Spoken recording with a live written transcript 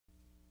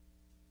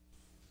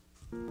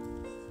She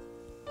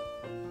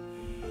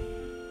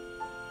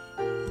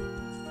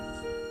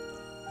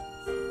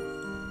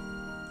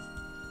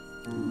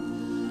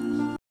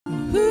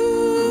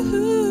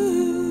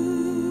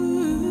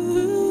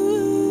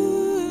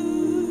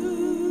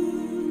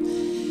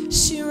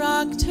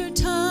rocked her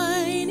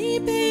tiny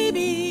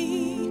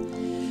baby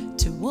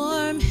to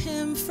warm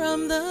him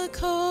from the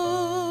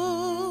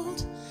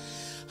cold.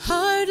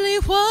 Hardly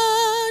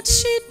what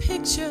she'd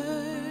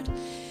pictured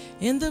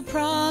in the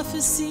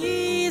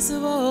prophecies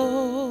of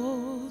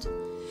old.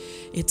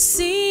 It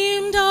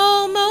seemed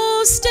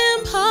almost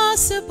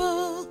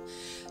impossible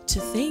to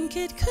think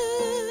it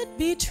could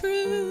be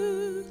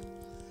true.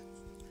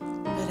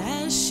 But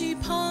as she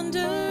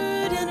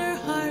pondered in her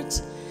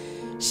heart,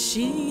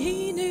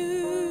 she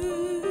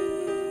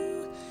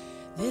knew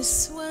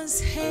this was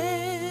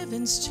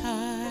heaven's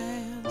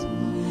child.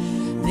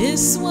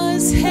 This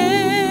was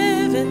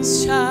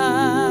heaven's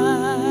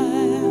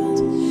child.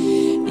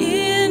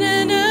 In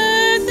an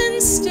earthen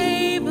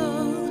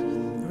stable,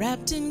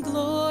 wrapped in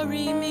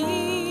glory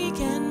meek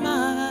and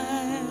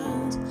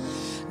mild,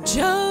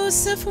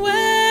 Joseph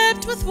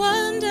wept with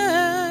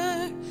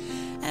wonder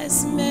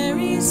as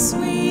Mary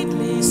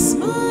sweetly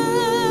smiled,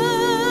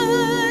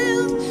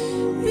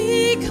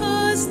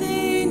 because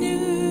they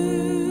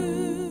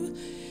knew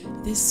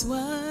this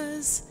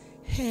was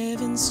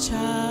heaven's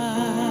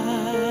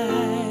child.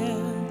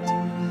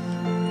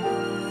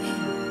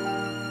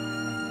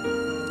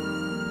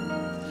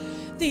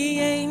 The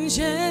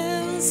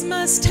angels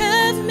must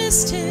have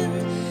missed him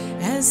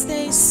as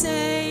they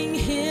sang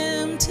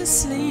him to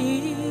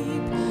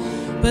sleep,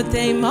 but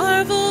they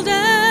marveled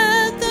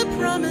at the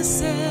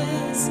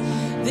promises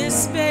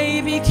this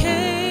baby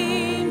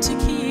came to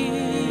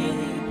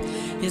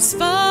keep. His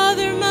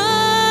father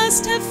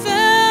must have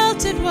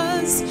felt it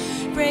was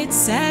great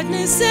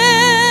sadness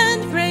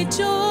and great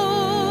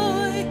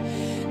joy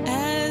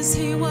as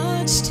he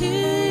watched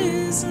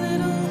his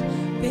little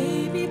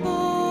baby boy.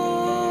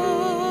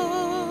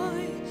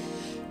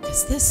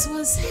 'Cause this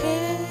was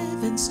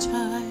heaven's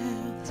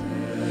child.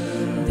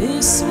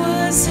 This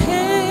was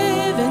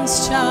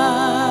heaven's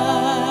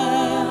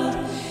child.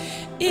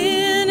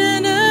 In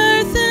an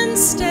earthen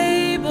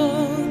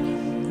stable,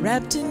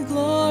 wrapped in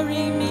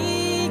glory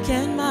meek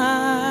and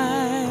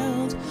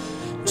mild,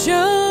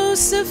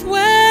 Joseph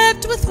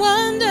wept with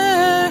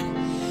wonder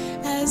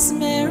as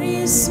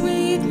Mary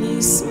sweetly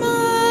smiled,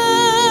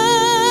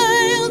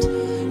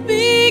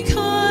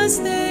 because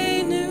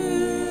they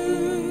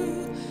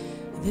knew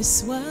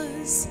this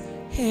was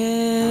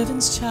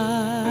heaven's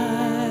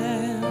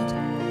child.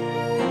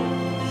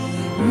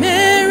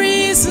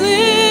 Mary's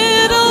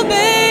little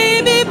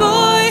baby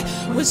boy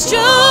was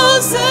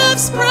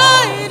Joseph's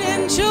pride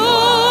and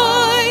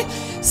joy.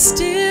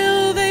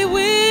 Still they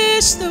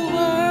wish the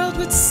world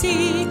would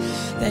see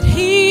that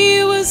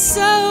he was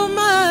so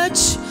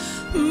much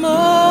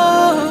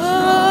more.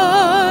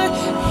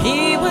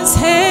 He was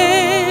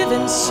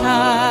heaven's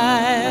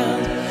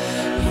child.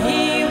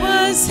 He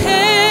was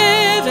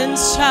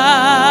heaven's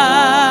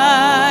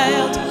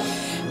child.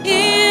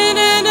 In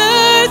an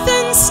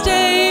earthen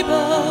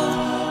stable,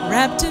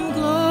 wrapped in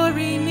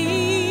glory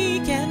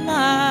meek and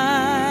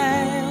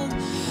mild,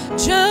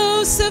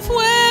 Joseph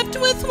wept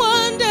with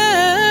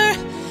wonder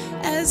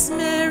as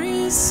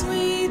Mary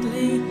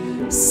sweetly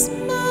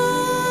smiled,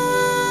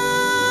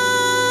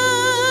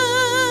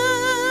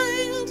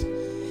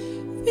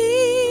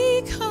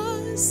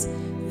 because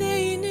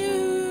they knew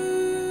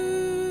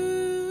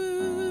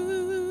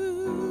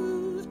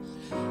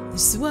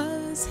this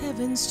was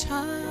heaven's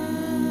child.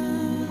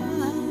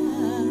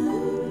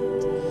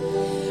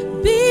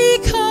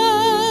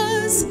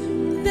 Because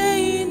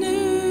they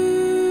knew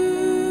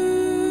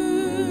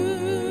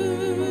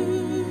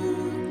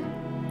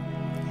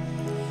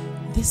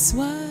this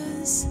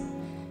was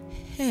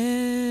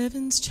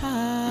heaven's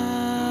child.